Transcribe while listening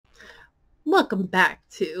Welcome back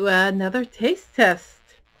to another taste test.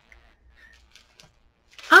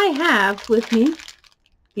 I have with me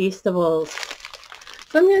feastables.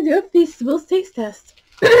 So I'm going to do a feastables taste test.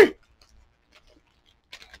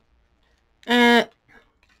 uh,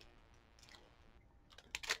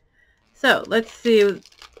 so let's see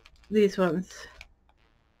these ones.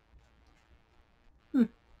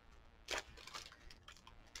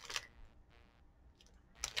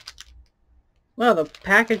 Wow, the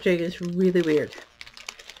packaging is really weird.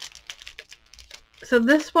 So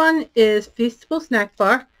this one is Feastable Snack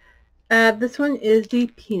Bar. This one is the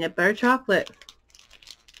peanut butter chocolate.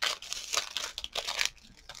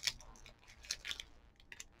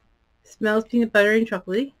 Smells peanut butter and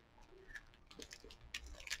chocolatey.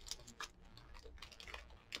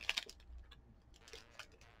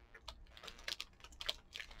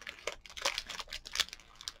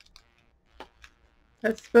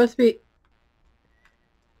 That's supposed to be...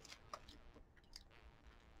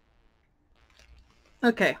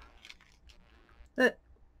 Okay.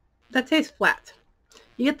 That tastes flat.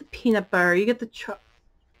 You get the peanut butter, you get the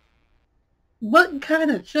What kind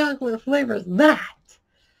of chocolate flavor is that?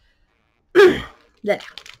 Yeah.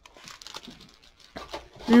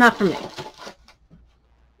 Not for me.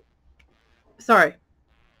 Sorry.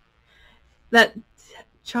 That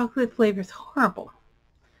chocolate flavor is horrible.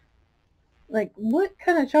 Like, what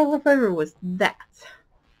kind of chocolate flavor was that?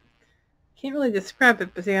 Can't really describe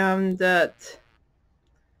it, but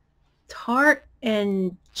tart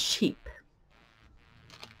and cheap.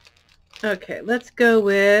 Okay, let's go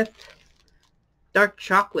with dark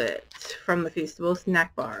chocolate from the Feastable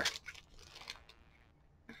Snack Bar.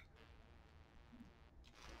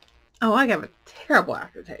 Oh, I got a terrible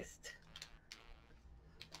aftertaste.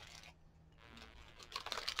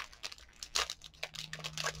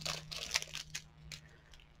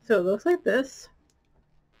 So it looks like this.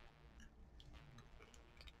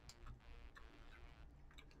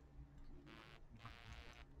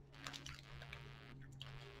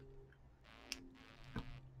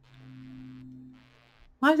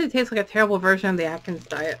 Why does it taste like a terrible version of the Atkins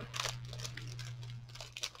diet?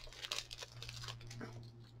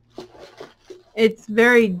 It's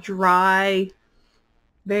very dry,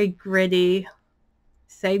 very gritty,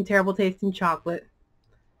 same terrible tasting chocolate.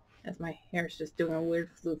 As my hair's just doing a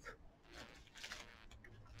weird floop.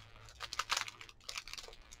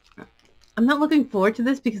 I'm not looking forward to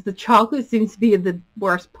this because the chocolate seems to be the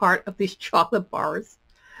worst part of these chocolate bars.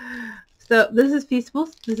 So this is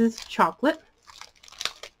Feastables. This is chocolate.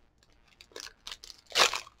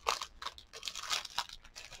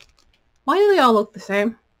 Why do they all look the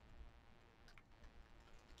same?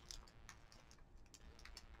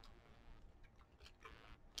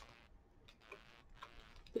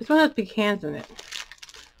 This one has pecans in it.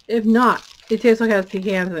 If not, it tastes like it has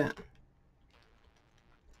pecans in it.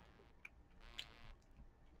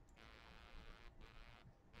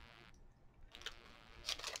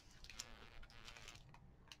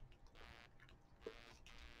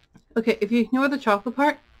 Okay, if you ignore the chocolate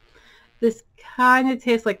part, this kind of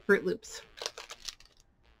tastes like Fruit Loops.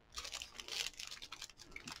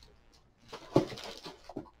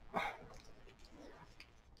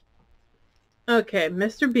 Okay,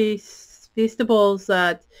 Mr. Beast's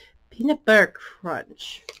Feastables Peanut Butter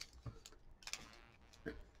Crunch.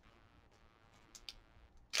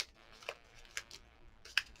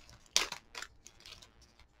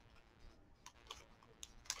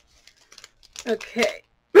 Okay.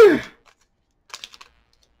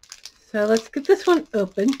 So let's get this one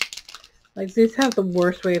open. Like, these have the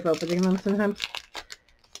worst way of opening them sometimes.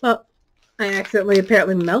 Well, I accidentally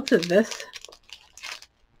apparently melted this.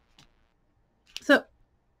 So,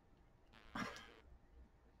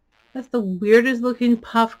 that's the weirdest looking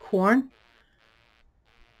puff corn.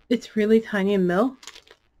 It's really tiny in middle.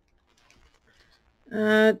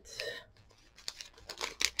 That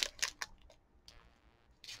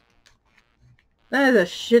is a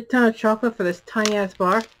shit ton of chocolate for this tiny ass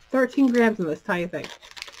bar. 13 grams in this tiny thing.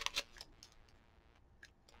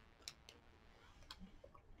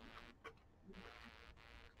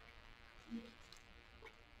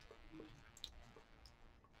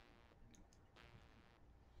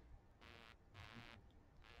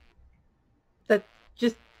 That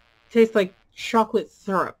just tastes like chocolate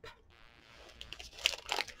syrup.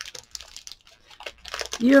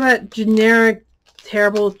 You know that generic,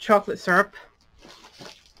 terrible chocolate syrup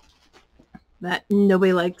that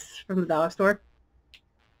nobody likes from the dollar store?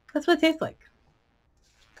 That's what it tastes like.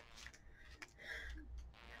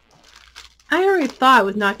 I already thought I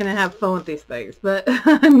was not going to have fun with these things, but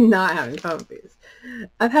I'm not having fun with these.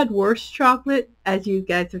 I've had worse chocolate, as you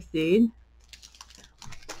guys have seen.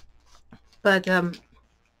 But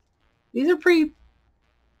these are pretty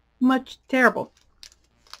much terrible.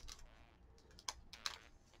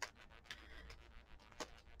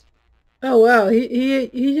 Oh wow, he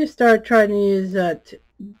just started trying to use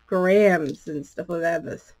grams and stuff like that.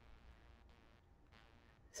 This.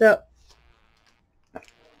 So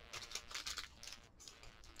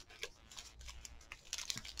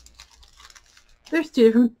there's two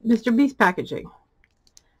different Mr. Beast packaging.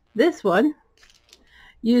 This one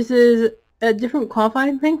uses a different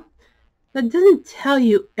qualifying thing that doesn't tell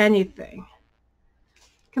you anything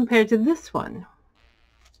compared to this one,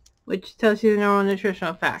 which tells you the normal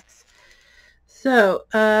nutritional facts. So,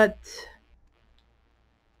 I'm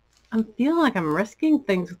feeling like I'm risking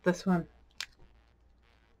things with this one.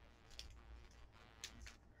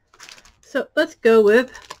 So let's go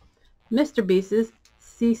with Mr. Beast's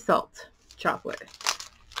sea salt chocolate.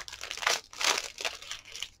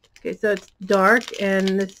 Okay, so it's dark and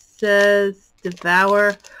this says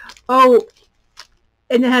devour. Oh,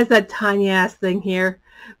 and it has that tiny ass thing here,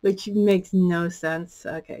 which makes no sense.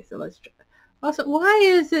 Okay, so let's try. Also, why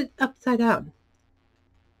is it upside down?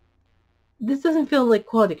 This doesn't feel like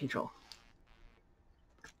quality control.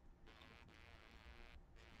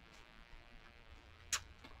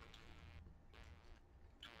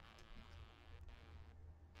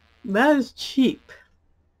 That is cheap.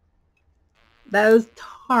 That is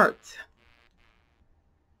tart.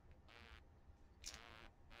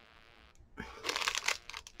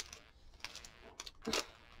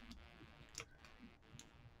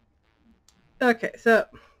 Okay, so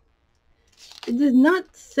it does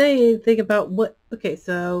not say anything about what. Okay,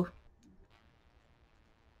 so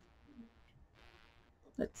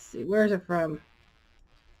let's see. Where is it from?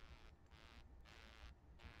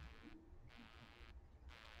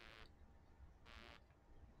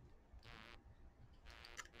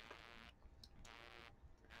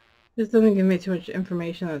 This doesn't give me too much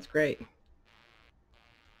information. That's great.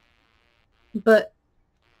 But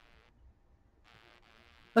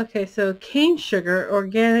okay, so cane sugar,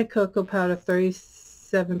 organic cocoa powder,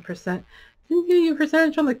 37%. Didn't give you a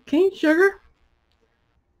percentage on the cane sugar?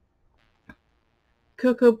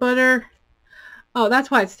 Cocoa butter. Oh, that's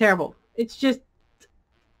why it's terrible. It's just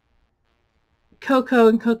cocoa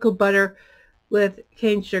and cocoa butter with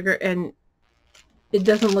cane sugar, and it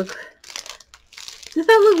doesn't look... Does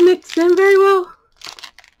that look mixed in very well?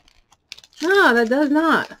 No, that does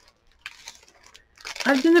not.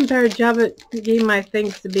 I've done a better job at getting my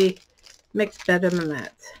things to be mixed better than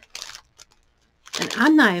that. And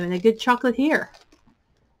I'm not even a good chocolate here.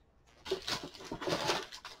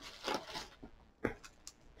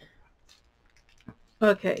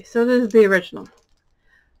 Okay, so this is the original.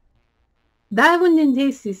 That one didn't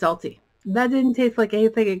taste too salty. That didn't taste like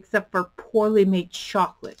anything except for poorly made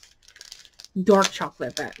chocolate. Dark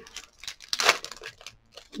chocolate, that.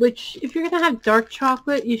 Which, if you're going to have dark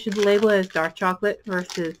chocolate, you should label it as dark chocolate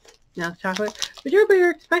versus milk chocolate. Which everybody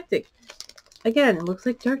are expecting. Again, it looks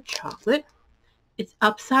like dark chocolate. It's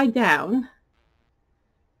upside down.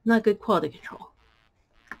 Not good quality control.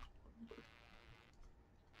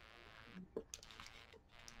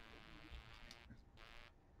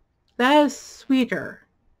 That is sweeter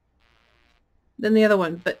than the other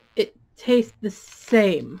one, but it tastes the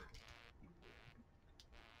same.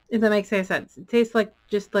 If that makes any sense. It tastes like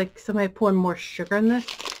just like somebody pouring more sugar in this.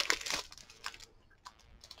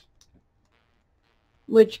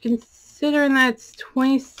 Which, considering that it's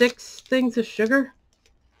 26 things of sugar,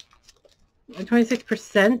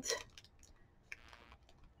 26%.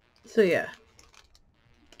 So yeah.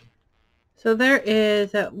 So there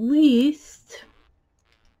is at least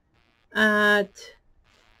let's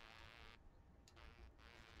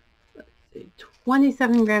see,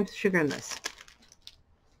 27 grams of sugar in this.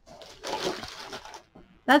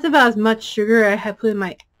 That's about as much sugar I have put in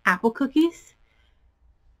my apple cookies.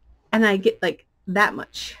 And I get like that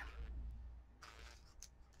much.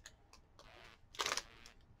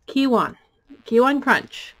 Kiwan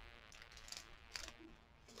Crunch.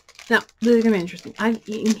 Now, this is going to be interesting. I've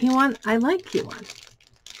eaten Kiwan. I like Kiwan.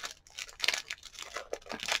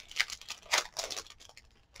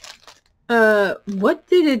 What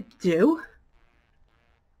did it do?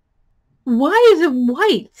 Why is it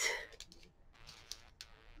white?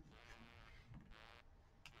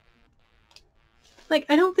 Like,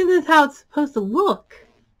 I don't think this is how it's supposed to look.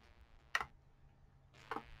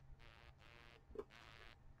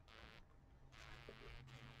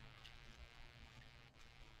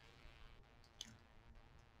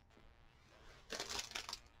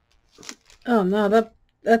 Oh no,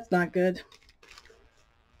 that's not good.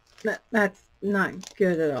 That's not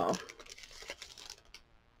good at all.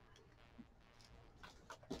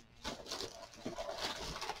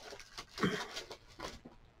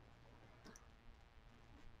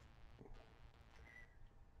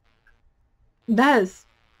 That is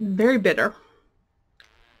very bitter.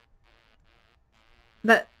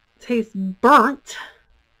 That tastes burnt.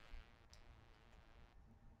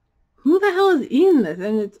 Who the hell is eating this?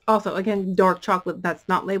 And it's also, again, dark chocolate that's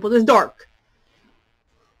not labeled as dark.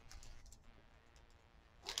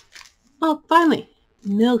 Oh, finally,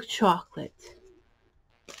 milk chocolate.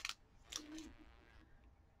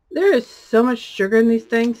 There is so much sugar in these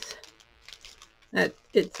things that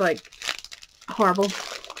it's like horrible.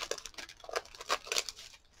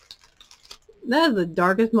 That is the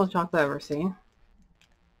darkest milk chocolate I've ever seen.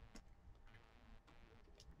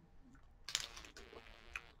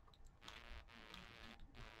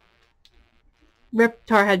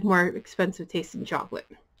 Reptar had more expensive tasting chocolate.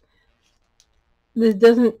 This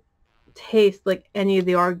doesn't taste like any of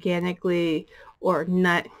the organically or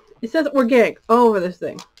not. It says organic all over this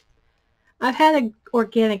thing. I've had an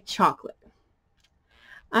organic chocolate.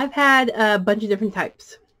 I've had a bunch of different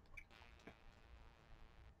types.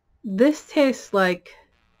 This tastes like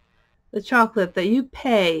the chocolate that you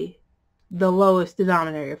pay the lowest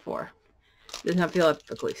denominator for. Does not feel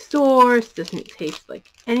ethically sourced. Doesn't taste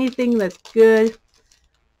like anything that's good.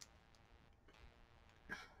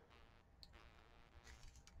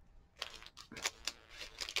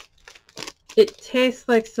 It tastes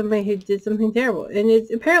like somebody who did something terrible. And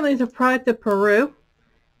it's apparently it's a product of Peru,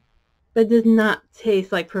 but does not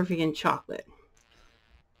taste like Peruvian chocolate.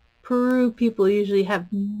 Peru people usually have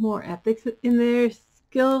more ethics in their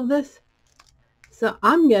skill of this. So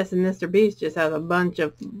I'm guessing Mr. Beast just has a bunch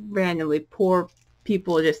of randomly poor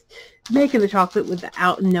people just making the chocolate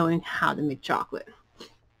without knowing how to make chocolate.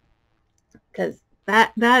 Because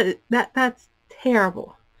that's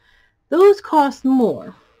terrible. Those cost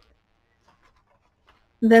more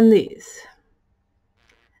than these.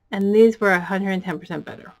 And these were 110%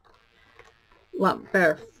 better. A lot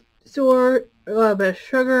better store, a lot better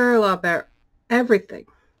sugar, a lot better everything.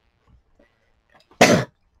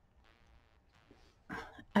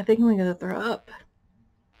 I think I'm going to throw up.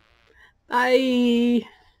 Bye.